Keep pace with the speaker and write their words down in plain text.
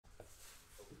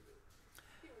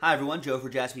Hi everyone, Joe for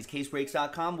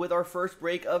JaspysCaseBreaks.com with our first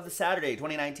break of the Saturday,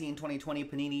 2019-2020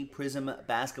 Panini Prizm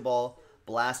Basketball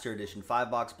Blaster Edition.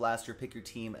 5-box blaster, pick your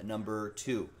team number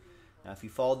 2. Now if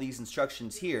you follow these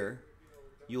instructions here,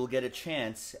 you will get a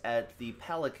chance at the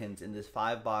Pelicans in this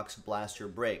 5-box blaster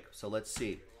break. So let's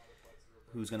see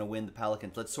who's going to win the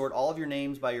Pelicans. Let's sort all of your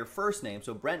names by your first name.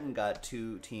 So Brenton got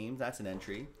 2 teams, that's an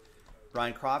entry.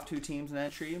 Brian Croft, 2 teams, an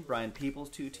entry. Brian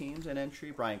Peoples, 2 teams, an entry.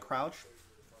 Brian Crouch,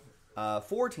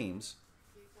 4 teams,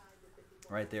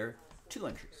 right there, 2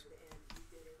 entries.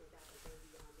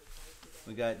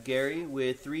 We got Gary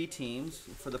with 3 teams.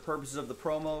 For the purposes of the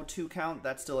promo, 2 count,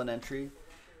 that's still an entry.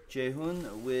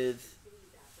 Jehun with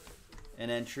an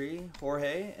entry.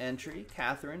 Jorge, entry.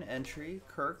 Catherine, entry.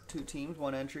 Kirk, 2 teams,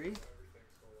 1 entry.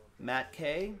 Matt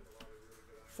K,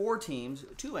 4 teams,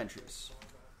 2 entries.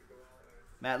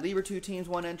 Matt Lieber, 2 teams,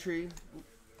 1 entry.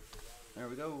 There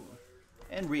we go.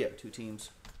 And Rhea, 2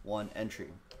 teams, 1 entry.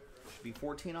 Should be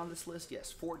 14 on this list.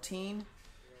 Yes, 14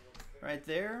 right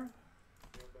there.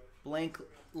 Blank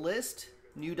list,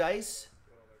 new dice,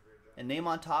 and name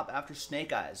on top after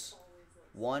Snake Eyes.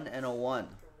 1 and a 1.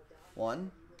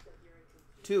 1,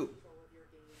 2.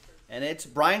 And it's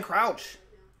Brian Crouch.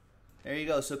 There you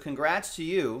go. So congrats to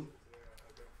you.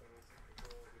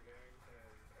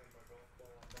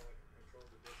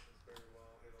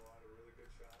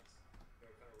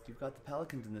 You've got the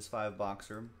Pelicans in this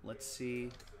 5-boxer. Let's see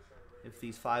if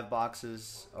these 5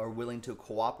 boxes are willing to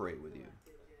cooperate with you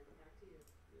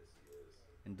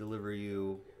and deliver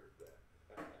you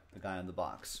the guy on the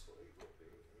box.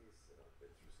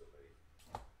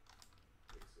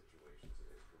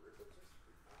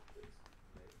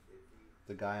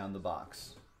 The guy on the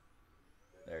box.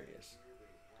 There he is.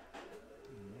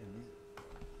 Man,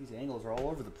 these angles are all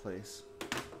over the place.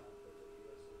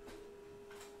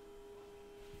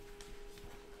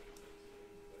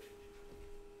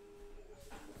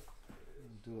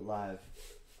 Do it live.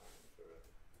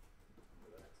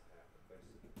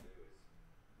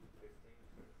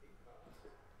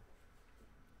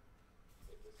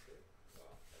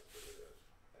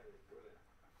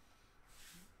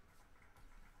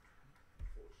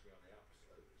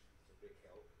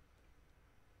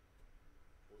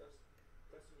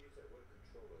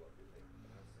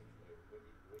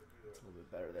 A little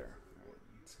bit better there.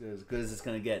 It's good as it's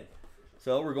going to get.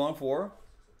 So we're going for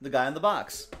the guy in the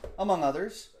box, among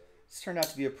others. This turned out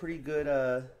to be a pretty good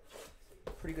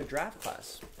draft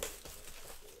class.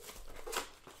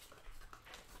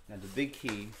 Now the big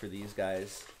key for these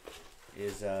guys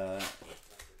is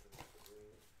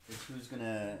who's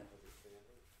gonna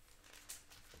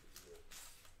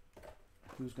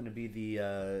be the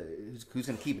who's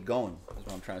gonna keep it going. Is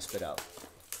what I'm trying to spit out.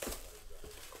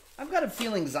 I've got a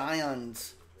feeling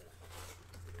Zion's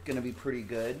gonna be pretty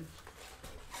good.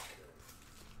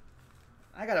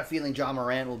 I got a feeling John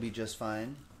Morant will be just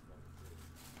fine.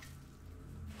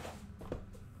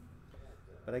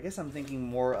 But I guess I'm thinking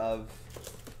more of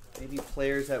maybe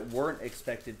players that weren't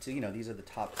expected to, these are the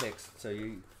top picks. So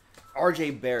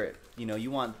RJ Barrett,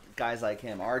 you want guys like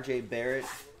him. RJ Barrett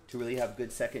to really have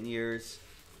good second years.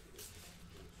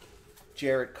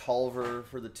 Jarrett Culver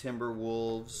for the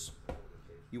Timberwolves.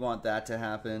 You want that to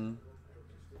happen.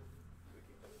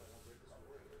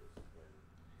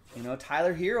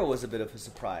 Tyler Hero was a bit of a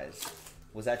surprise.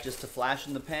 Was that just a flash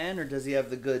in the pan, or does he have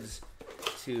the goods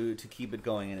to keep it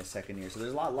going in his second year? So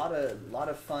there's a lot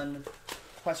of fun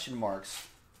question marks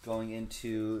going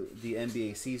into the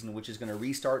NBA season, which is going to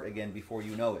restart again before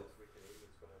you know it.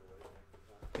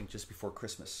 I think just before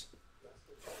Christmas.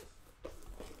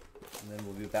 And then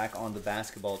we'll be back on the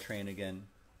basketball train again.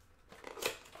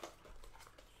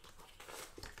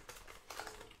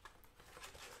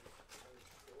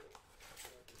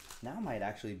 Now might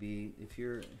actually be, if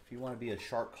you want to be a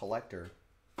sharp collector,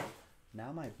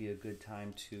 now might be a good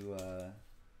time to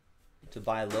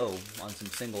buy low on some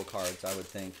single cards, I would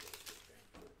think.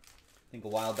 I think a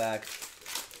while back,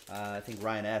 I think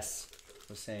Ryan S.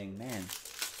 was saying, man,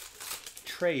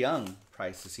 Trae Young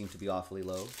prices seem to be awfully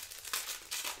low.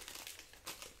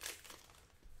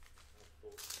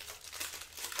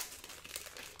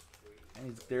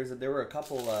 And there were a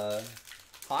couple,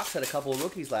 Hawks had a couple of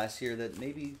rookies last year that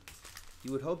maybe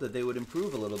you would hope that they would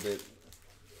improve a little bit.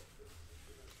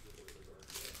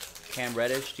 Cam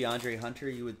Reddish, DeAndre Hunter,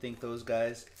 you would think those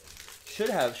guys should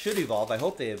evolve. I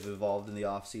hope they have evolved in the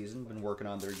offseason, been working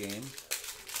on their game.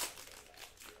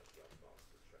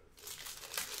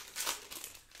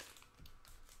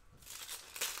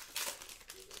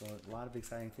 So a lot of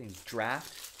exciting things.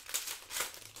 Draft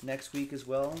next week as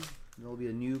well. There will be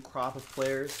a new crop of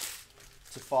players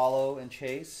to follow and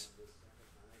chase.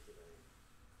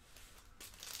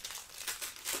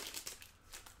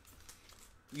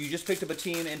 You just picked up a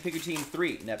team and pick your team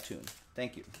 3, Neptune.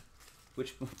 Thank you.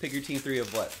 Which pick your team 3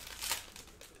 of what?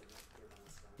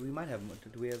 We might have.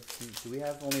 Do we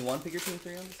have only one pick your team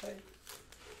 3 on the site?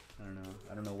 I don't know.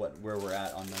 I don't know where we're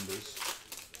at on numbers.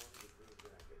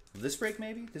 This break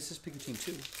maybe? This is pick your team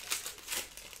 2.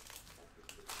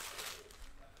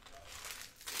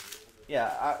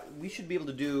 Yeah, we should be able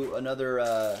to do another.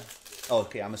 Oh,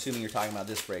 okay. I'm assuming you're talking about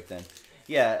this break then.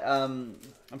 Yeah,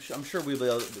 I'm sure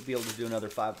we'll be able to do another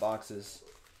 5 boxes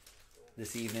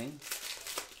this evening.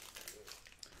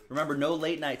 Remember, no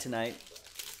late night tonight,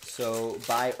 so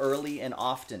buy early and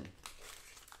often.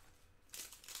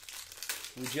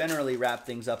 We generally wrap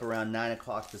things up around 9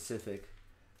 o'clock Pacific.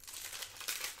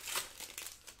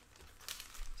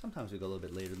 Sometimes we go a little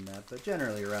bit later than that, but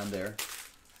generally around there.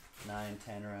 9,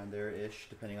 10, around there-ish,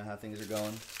 depending on how things are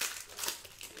going.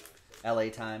 LA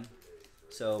time.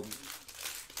 So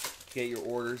get your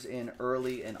orders in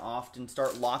early and often.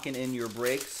 Start locking in your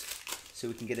breaks so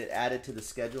we can get it added to the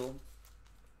schedule.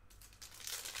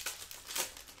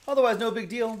 Otherwise, no big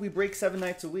deal. We break 7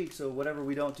 nights a week, so whatever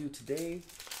we don't do today,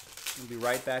 we'll be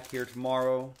right back here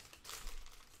tomorrow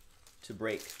to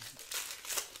break.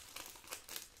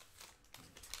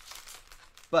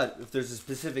 But if there's a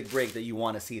specific break that you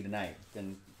want to see tonight,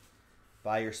 then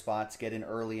buy your spots, get in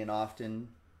early and often.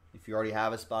 If you already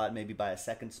have a spot, maybe buy a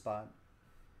second spot.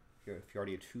 If you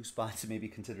already have 2 spots, maybe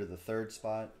consider the 3rd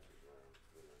spot.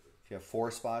 If you have 4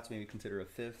 spots, maybe consider a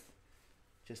 5th,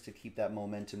 just to keep that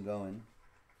momentum going.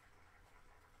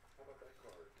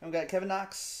 And we got Kevin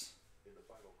Knox.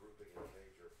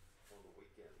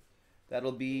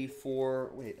 That'll be for,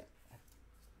 wait,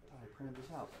 I printed this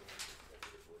out.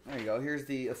 There you go. Here's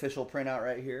the official printout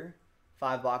right here.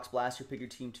 5-box blaster, pick your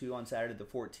team 2 on Saturday the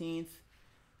 14th.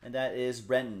 And that is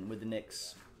Brenton with the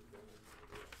Knicks.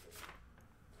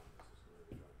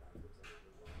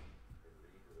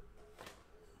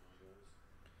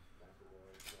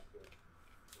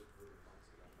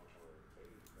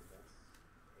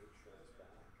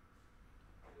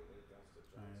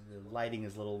 The lighting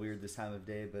is a little weird this time of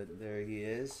day, but there he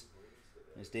is.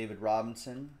 There's David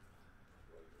Robinson.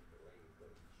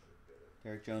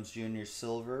 Derek Jones Jr.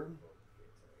 Silver.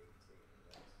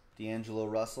 D'Angelo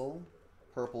Russell.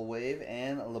 Purple Wave.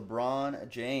 And LeBron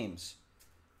James.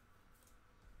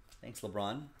 Thanks,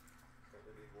 LeBron,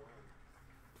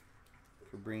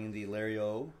 for bringing the Larry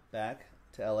O back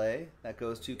to LA. That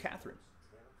goes to Catherine.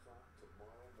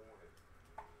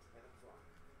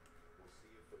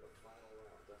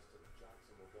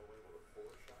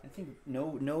 I think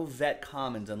no vet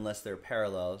commons unless they're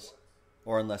parallels,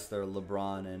 or unless they're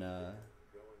LeBron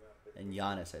and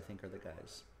Giannis, I think, are the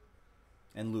guys.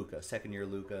 And Luka, second-year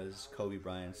Luka's, Kobe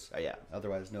Bryant's. Yeah,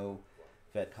 otherwise no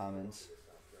vet commons.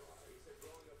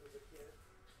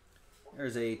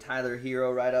 There's a Tyler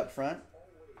Hero right up front.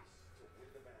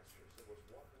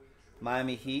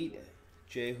 Miami Heat,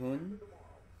 Jae-hoon.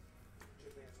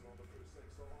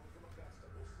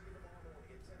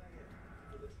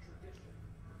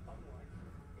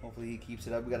 Hopefully he keeps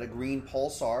it up. We got a green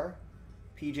Pulsar,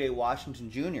 PJ Washington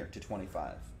Jr. to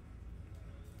 25.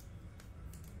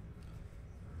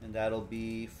 And that'll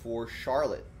be for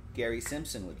Charlotte. Gary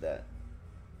Simpson with that.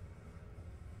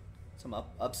 Some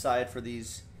upside for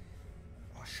these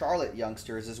Charlotte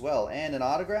youngsters as well. And an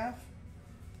autograph.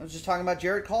 I was just talking about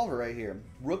Jarrett Culver right here.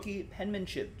 Rookie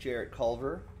penmanship Jarrett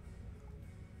Culver.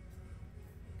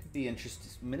 Could be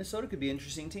interesting. Minnesota could be an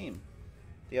interesting team.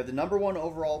 They have the #1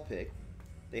 overall pick.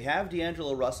 They have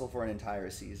D'Angelo Russell for an entire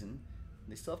season.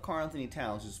 They still have Karl Anthony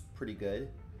Towns, who's pretty good.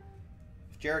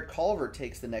 If Jarrett Culver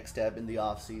takes the next step in the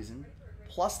offseason,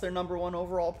 plus their #1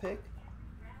 overall pick,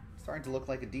 it's starting to look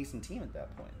like a decent team at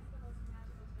that point.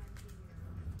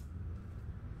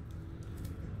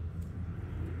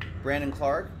 Brandon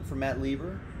Clark for Matt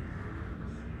Lieber.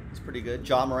 He's pretty good.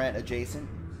 Ja Morant adjacent.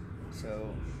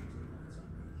 So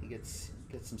he gets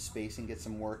some spacing, gets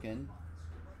some work in.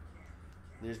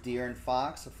 There's De'Aaron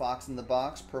Fox, a Fox in the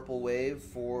box. Purple Wave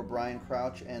for Brian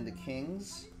Crouch and the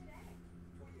Kings.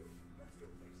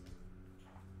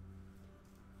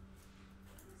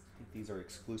 I think these are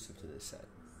exclusive to this set.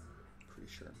 Pretty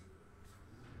sure.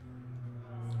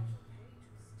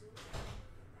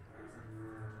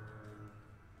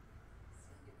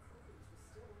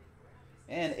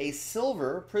 And a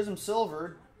silver, Prizm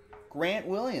Silver, Grant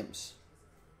Williams.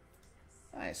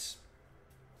 Nice.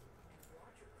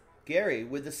 Gary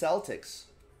with the Celtics.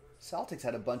 Celtics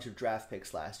had a bunch of draft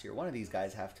picks last year. One of these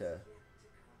guys has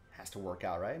to work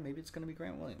out, right? Maybe it's going to be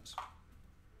Grant Williams.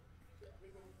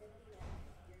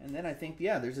 And then I think,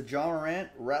 yeah, there's a Ja Morant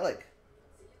relic.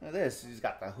 Look at this. He's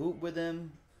got the hoop with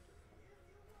him.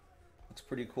 Looks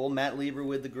pretty cool. Matt Lieber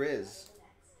with the Grizz.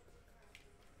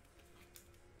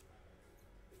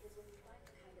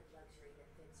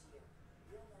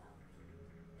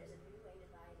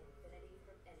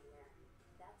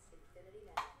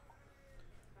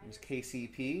 There's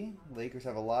KCP. Lakers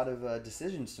have a lot of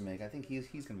decisions to make. I think he's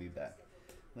going to be back.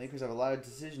 Lakers have a lot of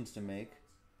decisions to make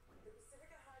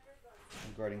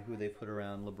regarding who they put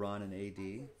around LeBron and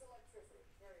AD.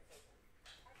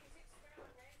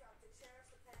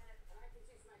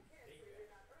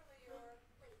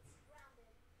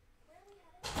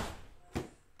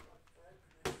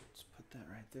 Let's put that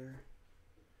right there.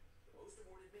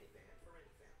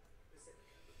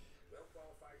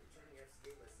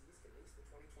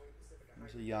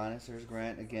 There's a Giannis, there's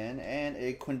Grant again, and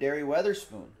a Quindary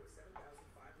Weatherspoon.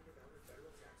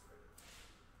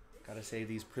 Gotta save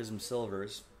these Prizm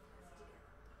Silvers.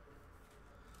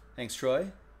 Thanks,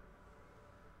 Troy.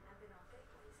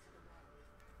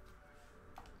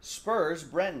 Spurs,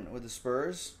 Brenton with the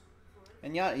Spurs.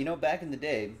 And yeah, you know, back in the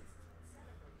day,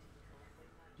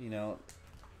 you know,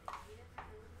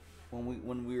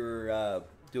 when we were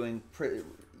doing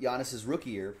Giannis's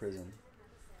rookie year Prizm,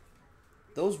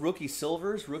 those rookie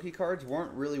silvers, rookie cards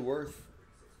weren't really worth,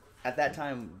 at that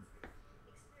time,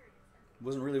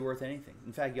 wasn't really worth anything.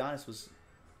 In fact, Giannis was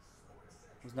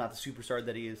not the superstar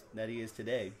that he is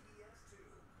today.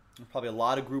 There's probably a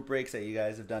lot of group breaks that you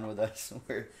guys have done with us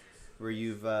where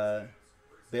you've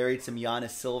buried some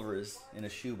Giannis silvers in a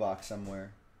shoebox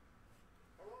somewhere,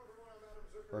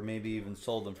 or maybe even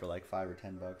sold them for like $5 or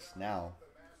 $10 now.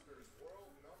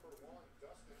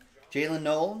 Jalen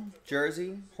Nolan,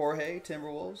 jersey, Jorge,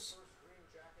 Timberwolves.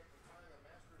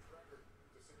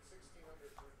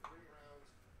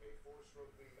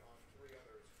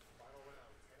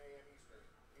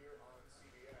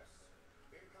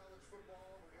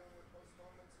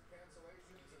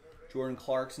 Jordan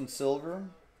Clarkson, silver.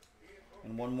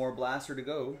 And one more blaster to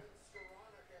go.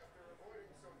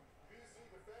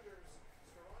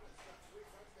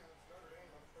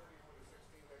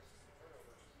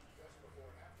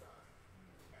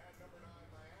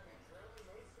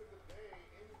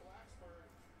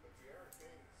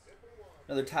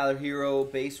 Another Tyler Hero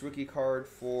base rookie card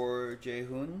for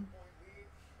Jae-hoon.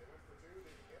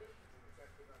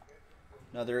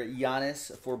 Another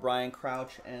Giannis for Brian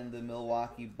Crouch and the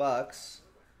Milwaukee Bucks.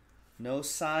 No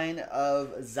sign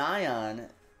of Zion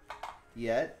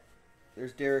yet.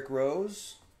 There's Derrick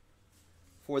Rose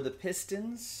for the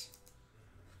Pistons.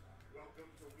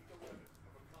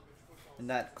 And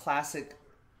that classic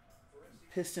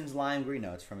Pistons lime green.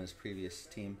 No, it's from his previous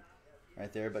team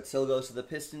right there. But still goes to the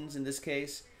Pistons in this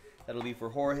case. That'll be for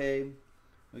Jorge.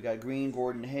 We got Green,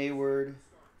 Gordon Hayward.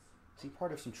 Is he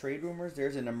part of some trade rumors?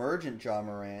 There's an emergent Ja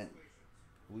Morant.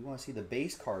 We want to see the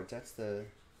base cards. That's the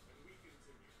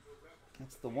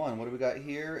one. What do we got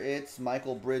here? It's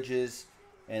Michael Bridges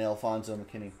and Alfonso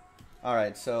McKinney. All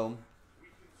right, so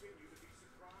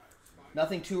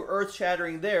nothing too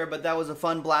earth-shattering there, but that was a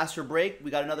fun blaster break.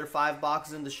 We got another 5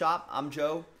 boxes in the shop. I'm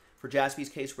Joe for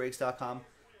JaspysCaseBreaks.com,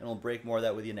 and we'll break more of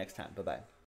that with you next time. Bye-bye.